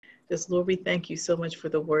Just, Lord, we thank you so much for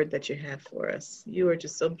the word that you have for us. You are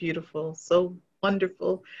just so beautiful, so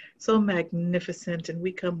wonderful, so magnificent. And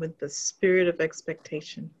we come with the spirit of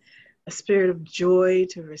expectation, a spirit of joy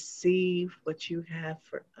to receive what you have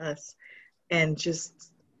for us. And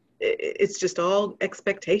just, it's just all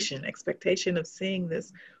expectation of seeing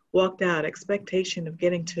this walked out, expectation of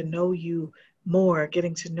getting to know you more,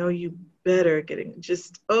 getting to know you better, getting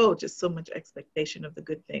just, oh, just so much expectation of the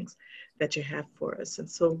good things that you have for us. And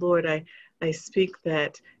so, Lord, I speak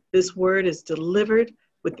that this word is delivered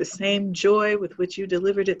with the same joy with which you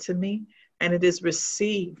delivered it to me, and it is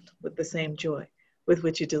received with the same joy with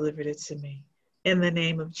which you delivered it to me. In the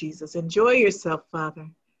name of Jesus. Enjoy yourself, Father.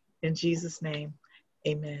 In Jesus' name,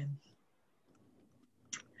 amen.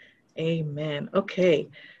 Amen. Okay.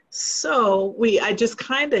 So I just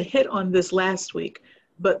kind of hit on this last week,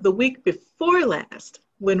 but the week before last,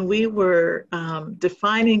 when we were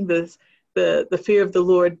defining the fear of the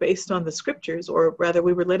Lord based on the scriptures, or rather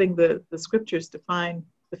we were letting the scriptures define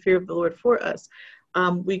the fear of the Lord for us,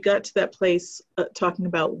 we got to that place talking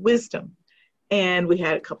about wisdom. And we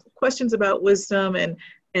had a couple of questions about wisdom, and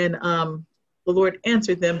the Lord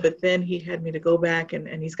answered them, but then he had me to go back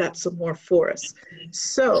and he's got some more for us.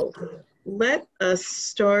 So let us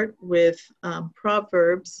start with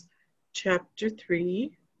Proverbs chapter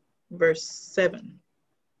 3, verse 7.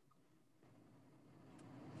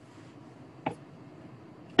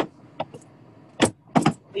 I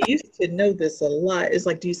used to know this a lot. It's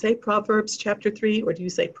like, do you say Proverbs chapter 3 or do you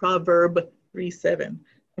say Proverb 3:7?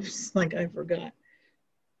 I'm just like, I forgot.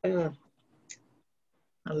 I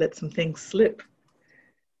let some things slip.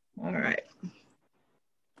 All right.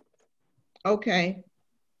 Okay.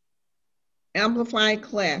 Amplified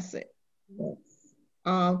Classic.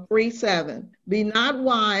 3:7. Be not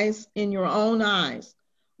wise in your own eyes.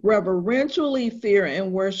 Reverentially fear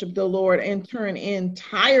and worship the Lord and turn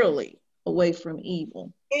entirely away from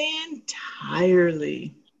evil.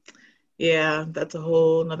 Entirely. Yeah, that's a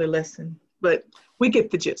whole nother lesson, but we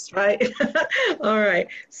get the gist, right? All right.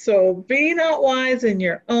 So be not wise in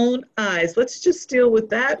your own eyes. Let's just deal with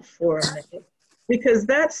that for a minute, because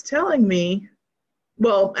that's telling me,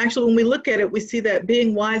 well, actually, when we look at it, we see that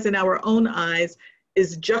being wise in our own eyes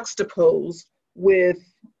is juxtaposed with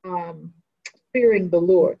fearing the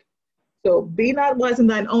Lord. So be not wise in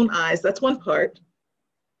thine own eyes. That's one part.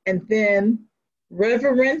 And then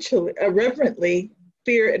reverently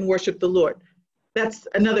fear and worship the Lord. That's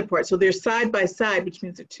another part. So they're side by side, which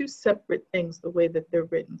means they're two separate things the way that they're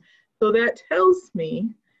written. So that tells me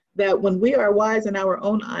that when we are wise in our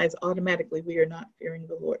own eyes, automatically we are not fearing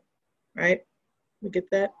the Lord, right? We get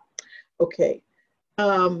that? Okay.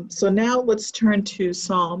 So now let's turn to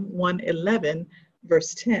Psalm 111,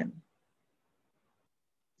 verse 10.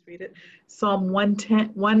 Let's read it. Psalm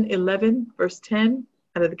 111, verse 10,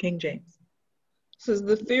 out of the King James. It says,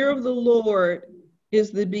 the fear of the Lord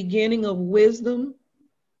is the beginning of wisdom.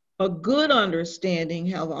 A good understanding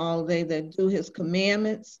have all they that do his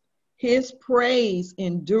commandments. His praise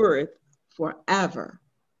endureth forever.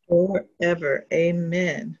 Forever.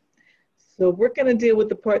 Amen. So we're going to deal with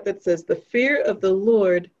the part that says the fear of the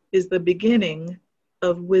Lord is the beginning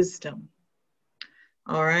of wisdom.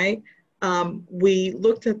 All right. We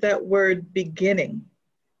looked at that word beginning,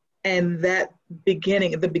 and that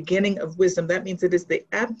beginning, the beginning of wisdom, that means it is the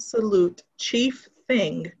absolute chief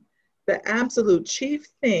thing, the absolute chief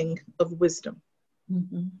thing of wisdom.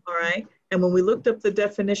 Mm-hmm. All right. And when we looked up the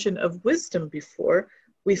definition of wisdom before,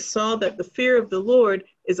 we saw that the fear of the Lord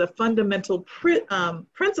is a fundamental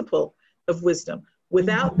principle of wisdom.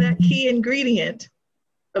 Without that key ingredient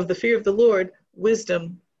of the fear of the Lord,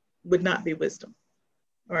 wisdom would not be wisdom.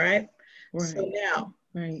 All right. So now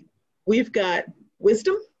we've got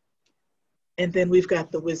wisdom, and then we've got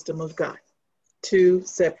the wisdom of God. Two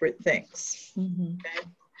separate things. Mm-hmm. Okay?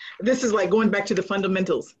 This is like going back to the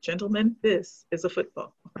fundamentals. Gentlemen, this is a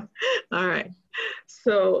football. All right.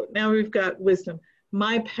 So now we've got wisdom.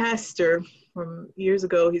 My pastor from years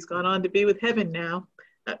ago, he's gone on to be with heaven now.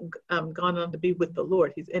 Gone on to be with the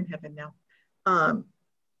Lord. He's in heaven now.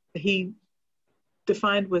 He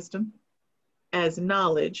defined wisdom as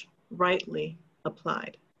knowledge rightly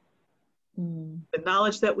applied. The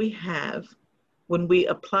knowledge that we have, when we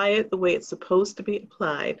apply it the way it's supposed to be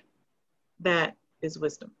applied, that is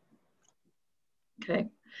wisdom. Okay.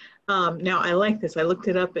 Now I like this. I looked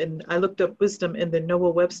it up, and I looked up wisdom in the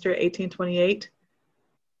Noah Webster 1828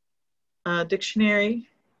 dictionary,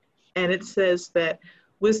 and it says that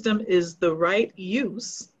wisdom is the right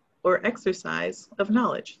use or exercise of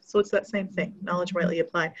knowledge. So it's that same thing, knowledge rightly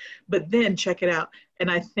applied. But then check it out.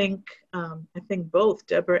 And I think both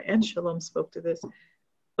Deborah and Shalom spoke to this.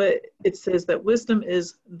 but it says that wisdom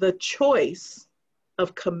is the choice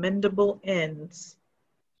of commendable ends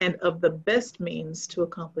and of the best means to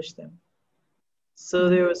accomplish them. So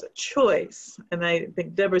there was a choice, and I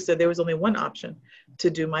think Deborah said there was only one option: to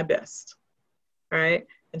do my best, right?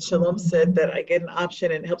 And Shalom said that I get an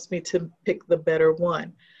option and it helps me to pick the better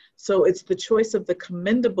one. So it's the choice of the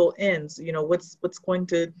commendable ends, you know, what's going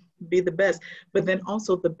to be the best, but then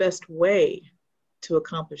also the best way to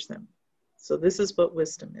accomplish them. So this is what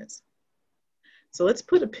wisdom is. So let's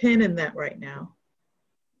put a pin in that right now.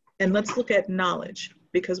 And let's look at knowledge,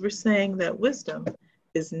 because we're saying that wisdom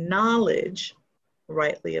is knowledge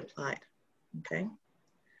rightly applied, okay?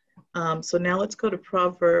 So now let's go to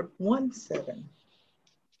Proverb 1:7.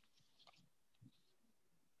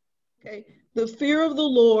 Okay, the fear of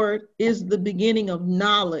the Lord is the beginning of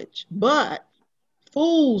knowledge, but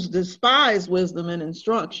fools despise wisdom and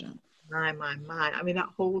instruction. My. I mean, that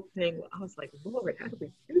whole thing, I was like, Lord, how do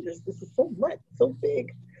we do this? This is so much, so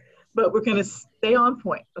big. But we're going to stay on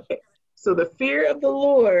point. Okay, so the fear of the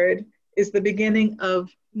Lord is the beginning of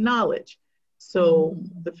knowledge. So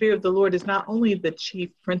the fear of the Lord is not only the chief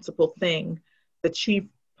principal thing, the chief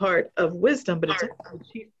part of wisdom, but it's also the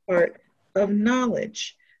chief part of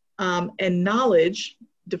knowledge. And knowledge,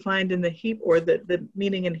 defined in the Hebrew, or the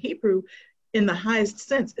meaning in Hebrew, in the highest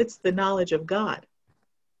sense, it's the knowledge of God,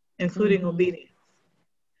 including obedience.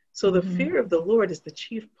 So the fear of the Lord is the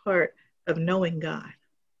chief part of knowing God.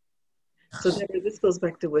 So Deborah, this goes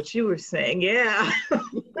back to what you were saying. Yeah,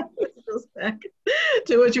 this goes back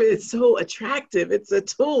to what you. It's so attractive. It's a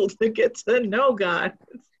tool to get to know God.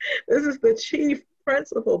 This is the chief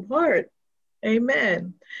principal part.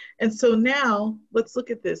 Amen. And so now let's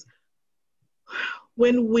look at this.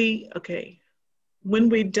 When we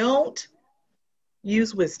don't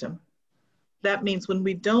use wisdom, that means when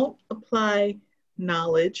we don't apply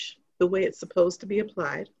knowledge the way it's supposed to be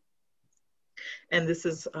applied, and this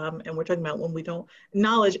is, and we're talking about when we don't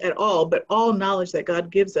knowledge at all, but all knowledge that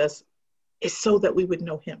God gives us is so that we would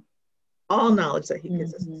know him. All knowledge that he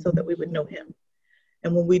gives us so that we would know him.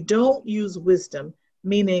 And when we don't use wisdom,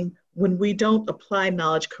 meaning when we don't apply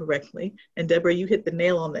knowledge correctly, and Deborah, you hit the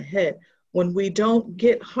nail on the head, when we don't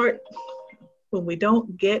get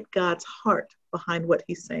God's heart behind what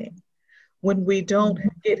he's saying, when we don't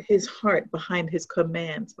get his heart behind his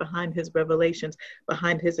commands, behind his revelations,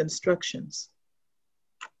 behind his instructions,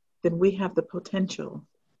 then we have the potential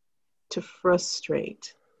to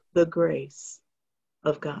frustrate the grace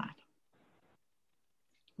of God.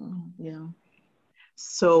 Yeah.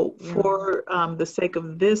 So for the sake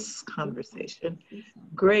of this conversation,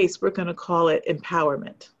 grace, we're going to call it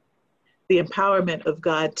empowerment. The empowerment of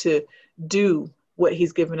God to do what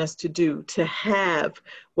he's given us to do, to have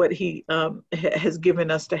what he has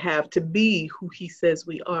given us to have, to be who he says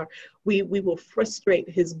we are. We will frustrate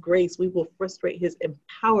his grace. We will frustrate his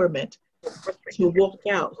empowerment to walk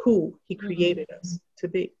out who he created us to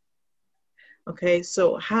be. Okay,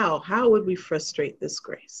 so how would we frustrate this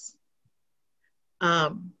grace?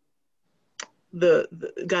 God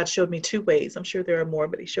showed me two ways. I'm sure there are more,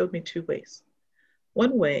 but he showed me two ways.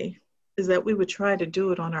 One way is that we would try to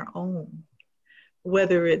do it on our own,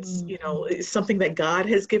 whether it's, it's something that God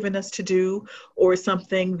has given us to do, or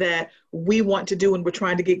something that we want to do and we're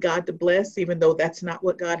trying to get God to bless, even though that's not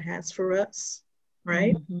what God has for us,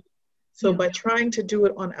 right? So by trying to do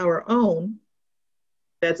it on our own,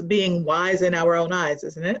 that's being wise in our own eyes,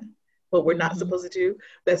 isn't it? What we're not supposed to do,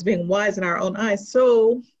 that's being wise in our own eyes.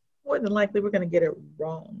 So more than likely, we're going to get it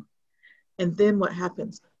wrong. And then what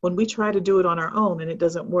happens? When we try to do it on our own and it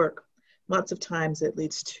doesn't work, lots of times it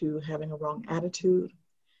leads to having a wrong attitude.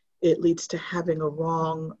 It leads to having a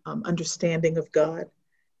wrong understanding of God.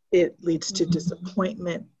 It leads to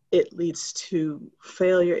disappointment. It leads to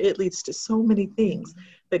failure. It leads to so many things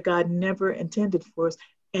that God never intended for us.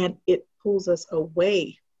 And it pulls us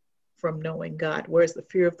away from knowing God. Whereas the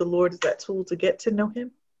fear of the Lord is that tool to get to know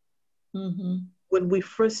him. When we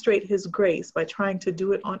frustrate his grace by trying to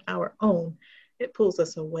do it on our own, it pulls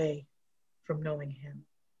us away from knowing him.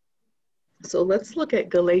 So let's look at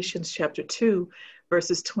Galatians chapter 2,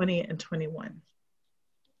 verses 20 and 21.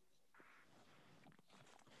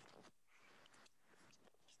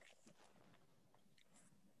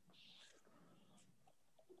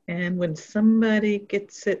 And when somebody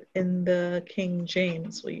gets it in the King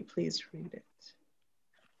James, will you please read it?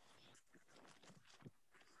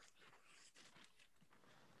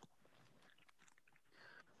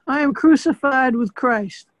 I am crucified with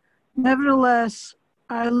Christ. Nevertheless,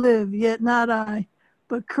 I live, yet not I,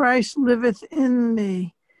 but Christ liveth in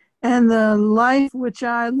me. And the life which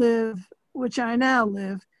I now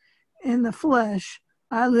live in the flesh,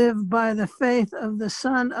 I live by the faith of the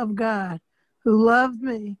Son of God, who loved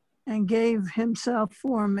me and gave himself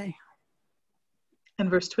for me. And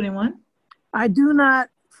verse 21. I do not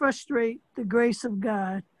frustrate the grace of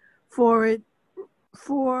God, for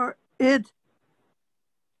if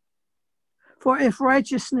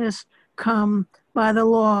righteousness come by the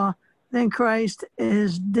law, then Christ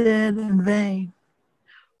is dead in vain.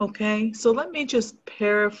 Okay, so let me just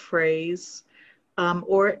paraphrase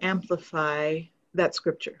or amplify that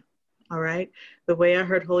scripture. All right, the way I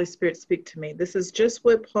heard Holy Spirit speak to me. This is just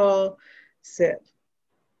what Paul said.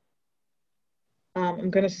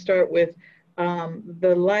 I'm going to start with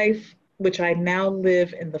the life which I now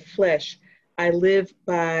live in the flesh. I live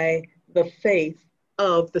by the faith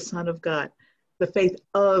of the Son of God, the faith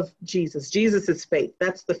of Jesus. Jesus is faith.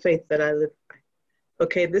 That's the faith that I live by.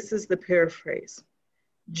 Okay, this is the paraphrase.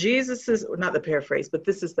 Jesus's, not the paraphrase, but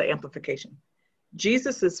this is the amplification.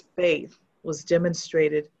 Jesus's faith was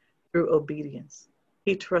demonstrated through obedience.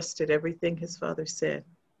 He trusted everything his Father said,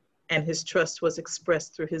 and his trust was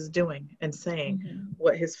expressed through his doing and saying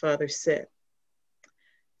what his Father said.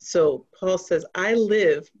 So Paul says, I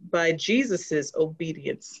live by Jesus's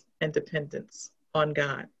obedience and dependence on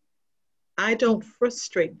God. I don't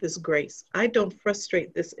frustrate this grace. I don't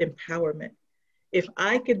frustrate this empowerment. If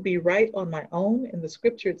I could be right on my own, in the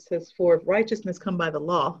scripture it says, for if righteousness come by the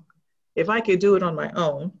law, if I could do it on my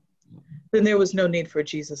own, then there was no need for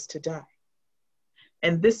Jesus to die.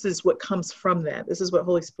 And this is what comes from that. This is what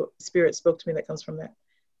Holy Spirit spoke to me that comes from that.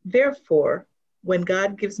 Therefore, when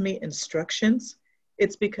God gives me instructions,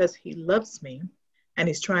 it's because he loves me and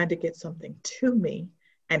he's trying to get something to me,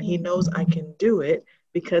 and he knows I can do it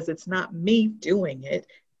because it's not me doing it,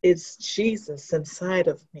 it's Jesus inside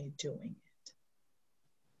of me doing it.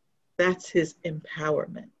 That's his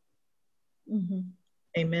empowerment.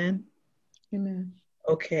 Amen. Amen.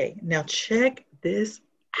 Okay, now check this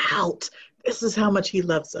out. This is how much he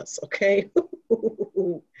loves us, okay?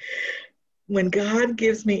 When God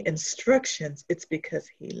gives me instructions, it's because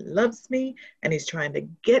he loves me and he's trying to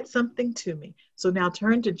get something to me. So now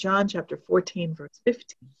turn to John chapter 14, verse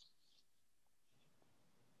 15.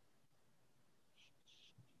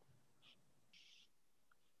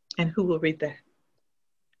 And who will read that?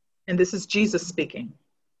 And this is Jesus speaking.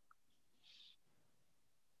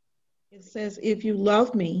 It says, if you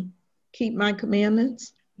love me, keep my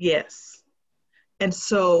commandments. Yes. And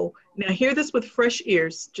so now hear this with fresh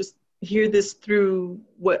ears. Just hear this through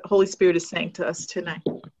what Holy Spirit is saying to us tonight.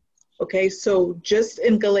 Okay, so just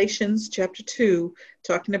in Galatians chapter 2,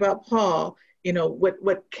 talking about Paul, you know,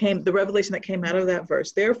 what came, the revelation that came out of that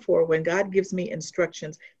verse. Therefore, when God gives me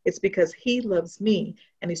instructions, it's because he loves me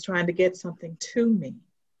and he's trying to get something to me,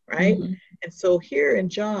 right? And so here in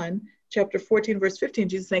John chapter 14, verse 15,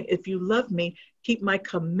 Jesus is saying, if you love me, keep my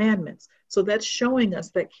commandments. So that's showing us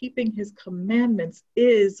that keeping his commandments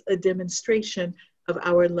is a demonstration of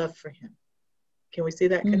our love for him. Can we see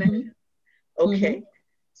that connection? Okay.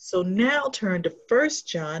 So now turn to 1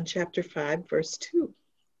 John chapter 5, verse 2.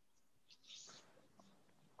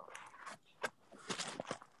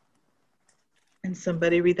 And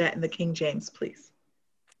somebody read that in the King James, please.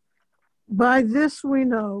 By this we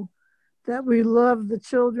know that we love the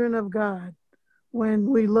children of God, when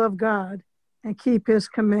we love God and keep his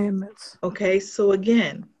commandments. Okay, so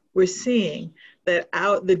again, we're seeing that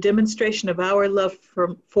the demonstration of our love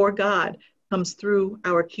for God comes through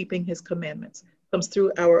our keeping his commandments, comes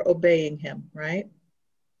through our obeying him, right?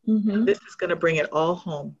 This is going to bring it all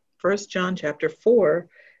home. 1 John chapter 4,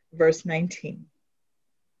 verse 19.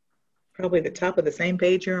 Probably the top of the same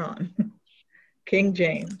page you're on. King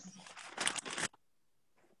James.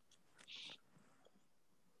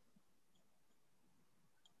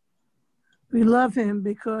 We love him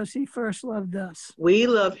because he first loved us. We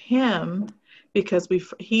love him because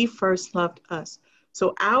he first loved us.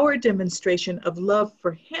 So our demonstration of love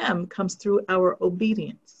for him comes through our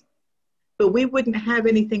obedience. But we wouldn't have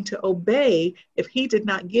anything to obey if he did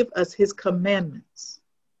not give us his commandments.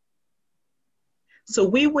 So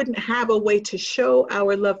we wouldn't have a way to show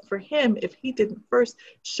our love for him if he didn't first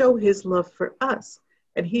show his love for us.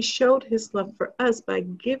 And he showed his love for us by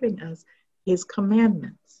giving us his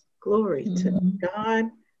commandments. Glory to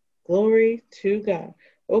God. Glory to God.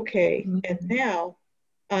 Okay, and now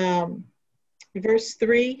verse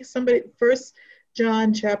 3, somebody, 1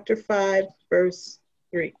 John chapter 5, verse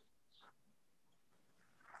 3.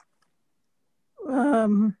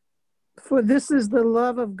 For this is the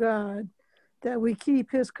love of God, that we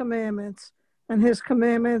keep his commandments, and his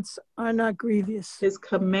commandments are not grievous. His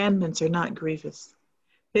commandments are not grievous.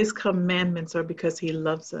 His commandments are because he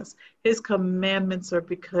loves us. His commandments are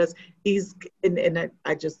because he's,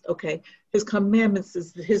 his commandments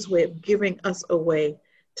is his way of giving us a way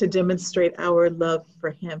to demonstrate our love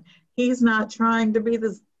for him. He's not trying to be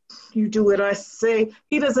this, you do what I say.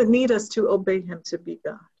 He doesn't need us to obey him to be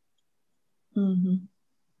God. Mm-hmm.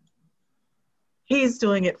 He's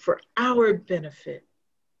doing it for our benefit.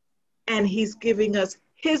 And he's giving us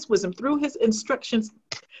his wisdom through his instructions.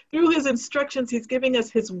 Through his instructions, he's giving us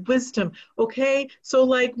his wisdom. Okay? So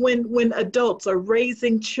like when adults are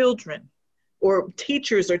raising children, or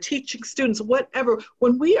teachers are teaching students, whatever,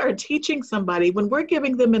 when we are teaching somebody, when we're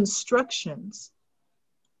giving them instructions,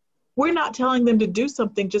 we're not telling them to do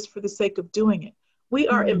something just for the sake of doing it. We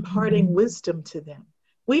are imparting wisdom to them.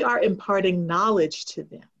 We are imparting knowledge to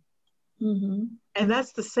them. Mm-hmm. And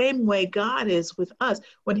that's the same way God is with us.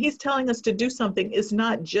 When he's telling us to do something, it's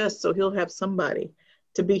not just so he'll have somebody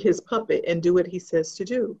to be his puppet and do what he says to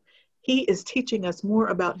do. He is teaching us more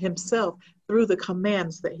about himself through the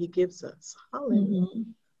commands that he gives us. Hallelujah. Mm-hmm.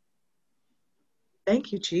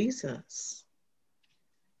 Thank you, Jesus.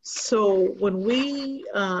 So when we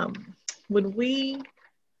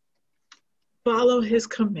follow his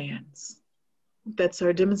commands, that's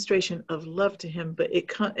our demonstration of love to him. But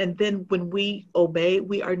and then when we obey,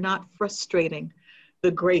 we are not frustrating the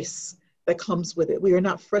grace that comes with it. We are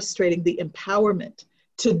not frustrating the empowerment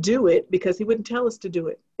to do it, because he wouldn't tell us to do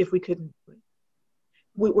it if we couldn't do it.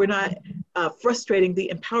 We're not frustrating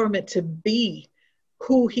the empowerment to be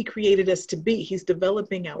who he created us to be. He's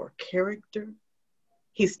developing our character.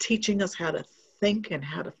 He's teaching us how to think and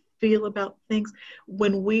how to feel about things.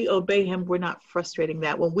 When we obey him, we're not frustrating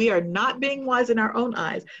that. When we are not being wise in our own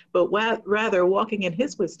eyes, but rather walking in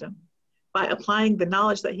his wisdom by applying the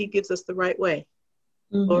knowledge that he gives us the right way.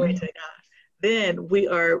 Mm-hmm. Glory to God. Then we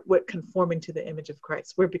are conforming to the image of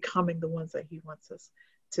Christ. We're becoming the ones that he wants us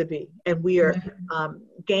to be. And we are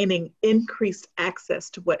gaining increased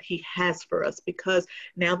access to what he has for us, because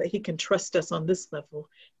now that he can trust us on this level,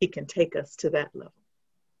 he can take us to that level.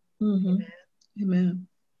 Mm-hmm. Amen.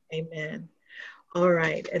 Amen. All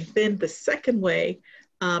right. And then the second way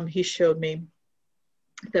he showed me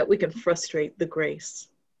that we can frustrate the grace,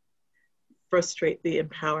 frustrate the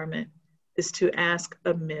empowerment, is to ask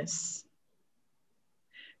amiss.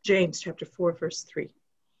 James chapter 4, verse 3.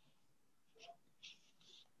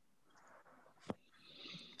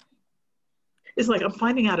 It's like I'm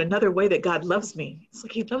finding out another way that God loves me. It's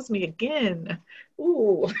like he loves me again.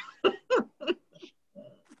 Ooh.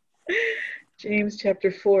 James chapter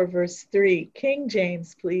 4, verse 3. King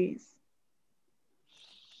James, please.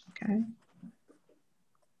 Okay.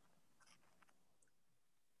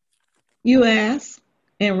 You ask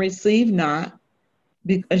and receive not,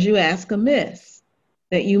 because you ask amiss,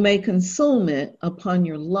 that you may consume it upon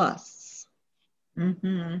your lusts.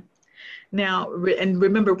 Mm-hmm. Now, and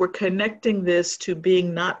remember, we're connecting this to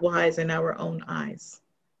being not wise in our own eyes.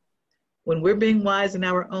 When we're being wise in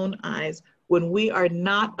our own eyes, when we are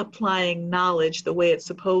not applying knowledge the way it's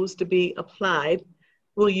supposed to be applied,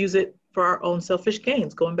 we'll use it for our own selfish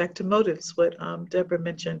gains. Going back to motives, what Deborah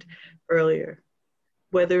mentioned earlier.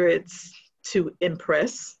 Whether it's to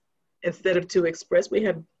impress instead of to express, we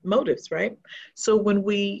have motives, right? So when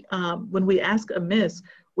we ask amiss,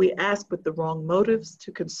 we ask with the wrong motives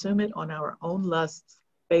to consume it on our own lusts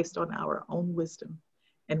based on our own wisdom.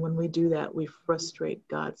 And when we do that, we frustrate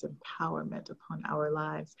God's empowerment upon our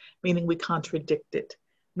lives, meaning we contradict it,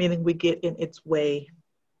 meaning we get in its way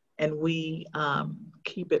and we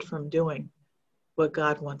keep it from doing what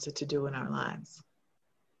God wants it to do in our lives.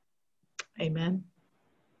 Amen.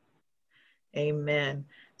 Amen.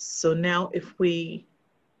 So now if we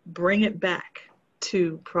bring it back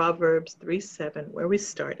to Proverbs 3:7, where we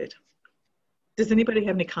started. Does anybody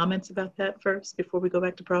have any comments about that first before we go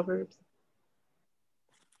back to Proverbs?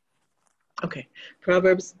 Okay,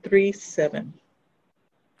 Proverbs 3:7.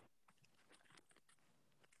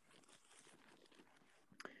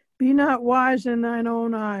 Be not wise in thine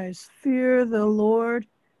own eyes. Fear the Lord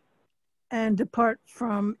and depart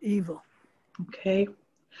from evil. Okay,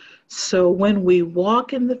 so when we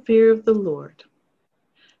walk in the fear of the Lord,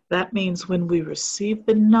 that means when we receive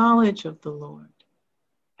the knowledge of the Lord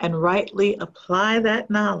and rightly apply that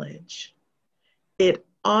knowledge, it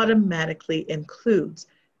automatically includes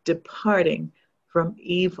departing from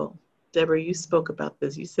evil. Deborah, you spoke about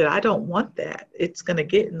this. You said, I don't want that. It's going to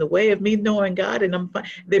get in the way of me knowing God, and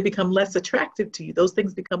they become less attractive to you. Those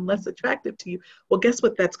things become less attractive to you. Well, guess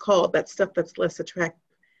what that's called? That stuff that's less attractive.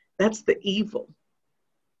 That's the evil.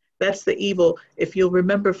 That's the evil. If you'll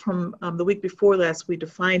remember from the week before last, we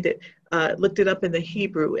defined it, looked it up in the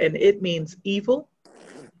Hebrew, and it means evil,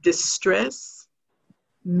 distress,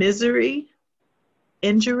 misery,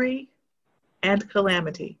 injury, and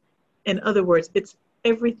calamity. In other words, it's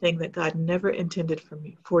everything that God never intended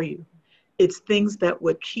for you. It's things that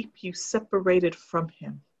would keep you separated from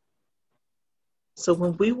him. So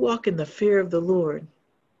when we walk in the fear of the Lord,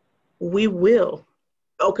 we will.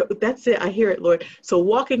 Okay, that's it. I hear it, Lord. So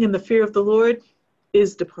walking in the fear of the Lord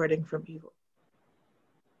is departing from evil.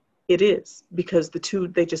 It is, because the two,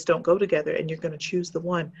 they just don't go together, and you're going to choose the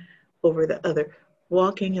one over the other.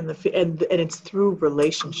 Walking in the fear, and it's through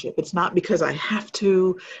relationship. It's not because I have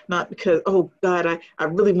to, not because, oh God, I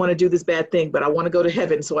really want to do this bad thing, but I want to go to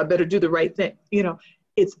heaven, so I better do the right thing. You know,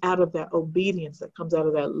 it's out of that obedience that comes out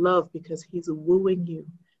of that love, because he's wooing you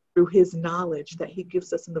through his knowledge that he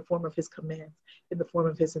gives us in the form of his commands, in the form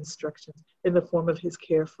of his instructions, in the form of his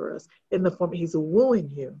care for us, in the form, he's wooing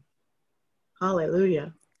you.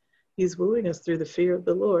 Hallelujah. He's wooing us through the fear of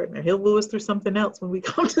the Lord. Now, he'll woo us through something else when we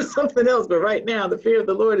come to something else, but right now, the fear of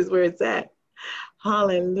the Lord is where it's at.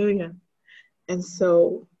 Hallelujah. And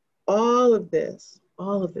so all of this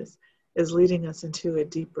is leading us into a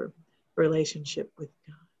deeper relationship with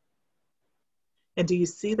God. And do you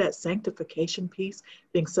see that sanctification piece,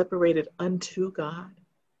 being separated unto God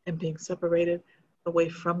and being separated away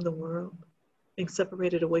from the world, being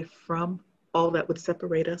separated away from all that would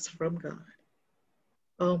separate us from God?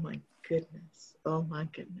 Oh my goodness. Oh my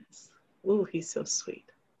goodness. Oh, he's so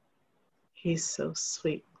sweet. He's so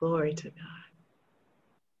sweet. Glory to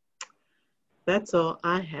God. That's all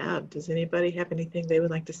I have. Does anybody have anything they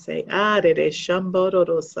would like to say?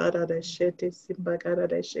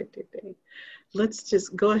 Let's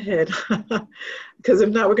just go ahead. Because if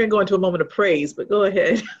not, we're going to go into a moment of praise, but go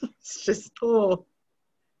ahead. It's just, oh.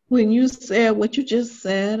 When you said what you just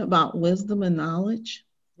said about wisdom and knowledge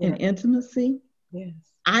and intimacy, yes.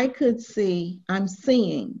 I'm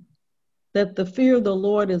seeing that the fear of the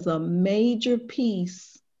Lord is a major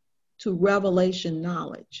piece to revelation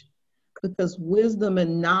knowledge, because wisdom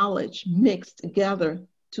and knowledge mixed together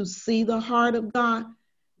to see the heart of God,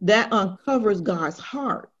 that uncovers God's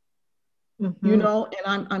heart. Mm-hmm. You know,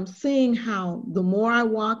 and I'm seeing how the more I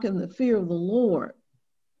walk in the fear of the Lord,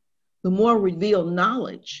 the more revealed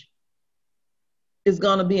knowledge is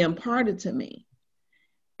going to be imparted to me.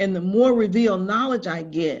 And the more revealed knowledge I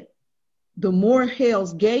get, the more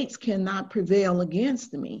hell's gates cannot prevail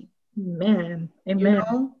against me. Amen. Amen. You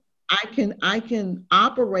know, I can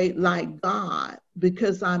operate like God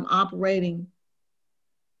because I'm operating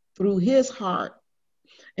through his heart.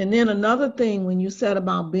 And then another thing, when you said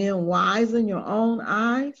about being wise in your own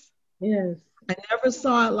eyes, yes, I never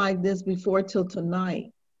saw it like this before till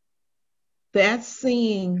tonight. That's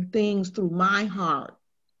seeing things through my heart,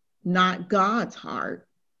 not God's heart.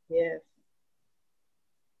 Yes.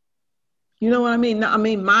 You know what I mean? I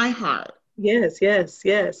mean, my heart. Yes, yes,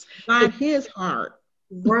 yes. Not his heart.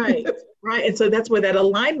 Right, right. And so that's where that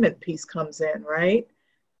alignment piece comes in, right?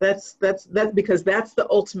 That's because that's the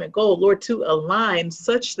ultimate goal, Lord, to align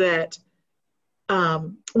such that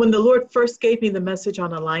when the Lord first gave me the message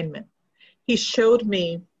on alignment, he showed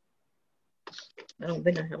me, I don't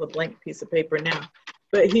think I have a blank piece of paper now,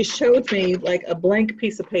 but he showed me like a blank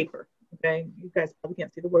piece of paper. Okay, you guys probably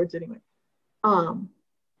can't see the words anyway.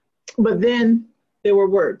 But then there were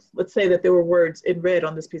words. Let's say that there were words in red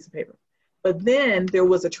on this piece of paper. But then there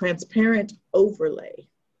was a transparent overlay.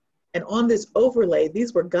 And on this overlay,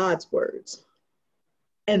 these were God's words.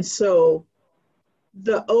 And so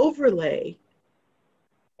the overlay,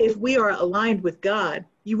 if we are aligned with God,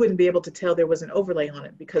 you wouldn't be able to tell there was an overlay on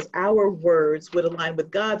it, because our words would align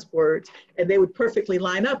with God's words and they would perfectly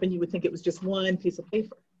line up, and you would think it was just one piece of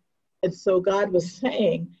paper. And so God was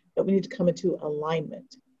saying that we need to come into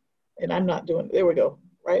alignment. And I'm not doing it. There we go.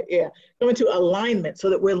 Right? Yeah. Come into alignment so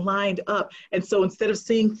that we're lined up. And so instead of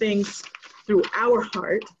seeing things through our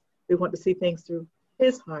heart, we want to see things through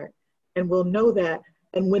his heart. And we'll know that.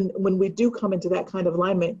 And when we do come into that kind of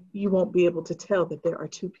alignment, you won't be able to tell that there are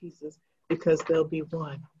two pieces, because there'll be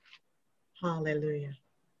one. Hallelujah.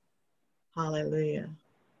 Hallelujah.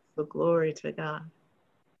 So glory to God.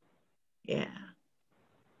 Yeah.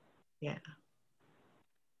 Yeah.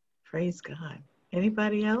 Praise God.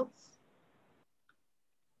 Anybody else?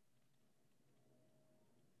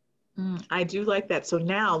 I do like that. So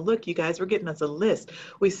now, look, you guys, we're getting us a list.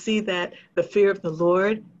 We see that the fear of the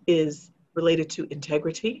Lord is related to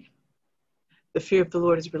integrity. The fear of the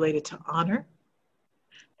Lord is related to honor.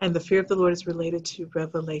 And the fear of the Lord is related to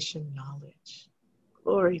revelation knowledge.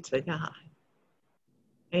 Glory to God.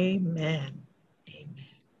 Amen. Amen.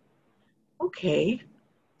 Okay.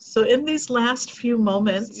 So in these last few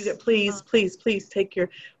moments, please take your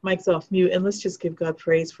mics off mute, and let's just give God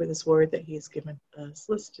praise for this word that he has given us.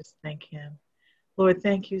 Let's just thank him. Lord,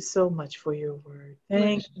 thank you so much for your word.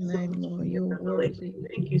 Thank Bless you your so name, much for Lord. your You're revelation. worthy.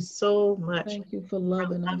 Thank you so much Thank you for for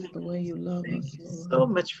loving us loving the way us. you love Thank us, you Lord. so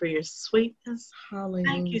much for your sweetness.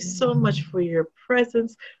 Thank you Hallelujah. so much for your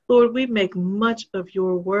presence. Lord, we make much of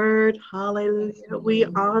your word. Hallelujah. Yes, We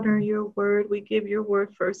Lord. honor your word. We give your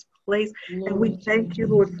word first place. And we Glory to thank you,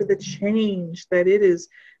 you, Lord, Jesus. for the change that it is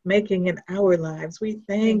making in our lives. We Thank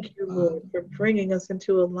thank you, you, Lord, Father. for bringing us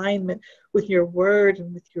into alignment with your word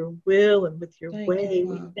and with your will and with your Thank way. you,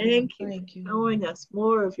 We Father. thank you Thank for you. showing us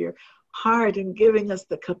more of your heart and giving us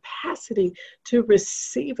the capacity to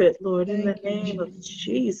receive it, Lord, in the Thank you, name of Jesus.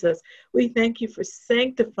 Jesus. We thank you for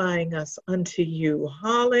sanctifying us unto you. Thank you,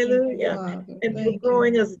 Hallelujah. Father. And for Thank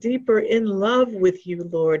growing you. us deeper in love with you,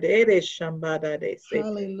 Lord. Ere shambada de sete.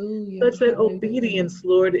 Hallelujah. Such that Hallelujah. obedience,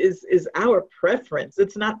 Lord, is our preference.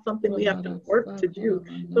 It's not something we have to work to do,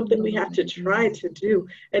 something we have to try to do.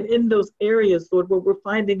 And in those areas, Lord, where we're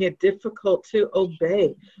finding it difficult to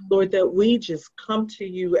obey, Lord, that we just come to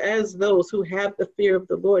you as those who have the fear of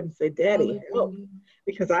the Lord and say, Daddy, help, Hallelujah.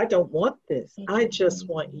 because I don't want this. I just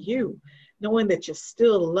want you. Knowing that you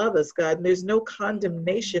still love us, God, and there's no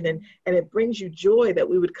condemnation, and it brings you joy that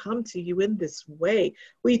we would come to you in this way.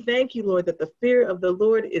 We thank you, Lord, that the fear of the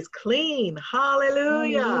Lord is clean.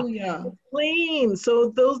 Hallelujah. Hallelujah. It's clean. So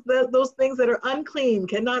those things that are unclean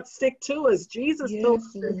cannot stick to us. Jesus told Yes,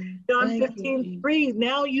 us in Lord. John Thank you, 15:3,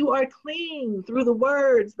 now you are clean through the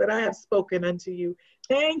words that I have spoken unto you.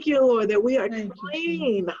 Thank you, Lord, that we are Thank you,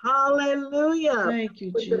 clean. Jesus. Hallelujah. Thank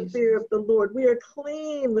you, With the Jesus. fear of the Lord. We are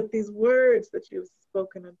clean with these words that you have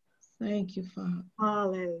spoken unto us. Thank you, Father.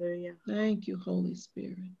 Hallelujah. Thank you, Holy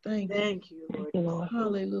Spirit. Thank you. Thank you, Lord.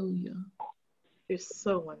 Hallelujah. You're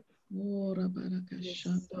so wonderful. You're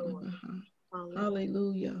so Hallelujah. wonderful.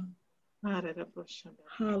 Hallelujah.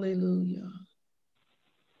 Hallelujah.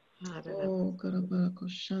 Oh,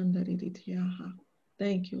 Karabarakoshandariditiyaha.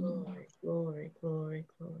 Thank you, Lord. Glory, glory,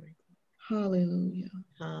 glory. Hallelujah.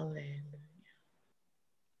 Hallelujah.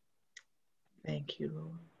 Thank you,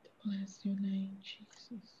 Lord. Bless your name,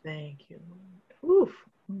 Jesus. Thank you, Lord. Oof.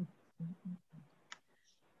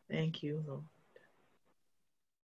 Thank you, Lord.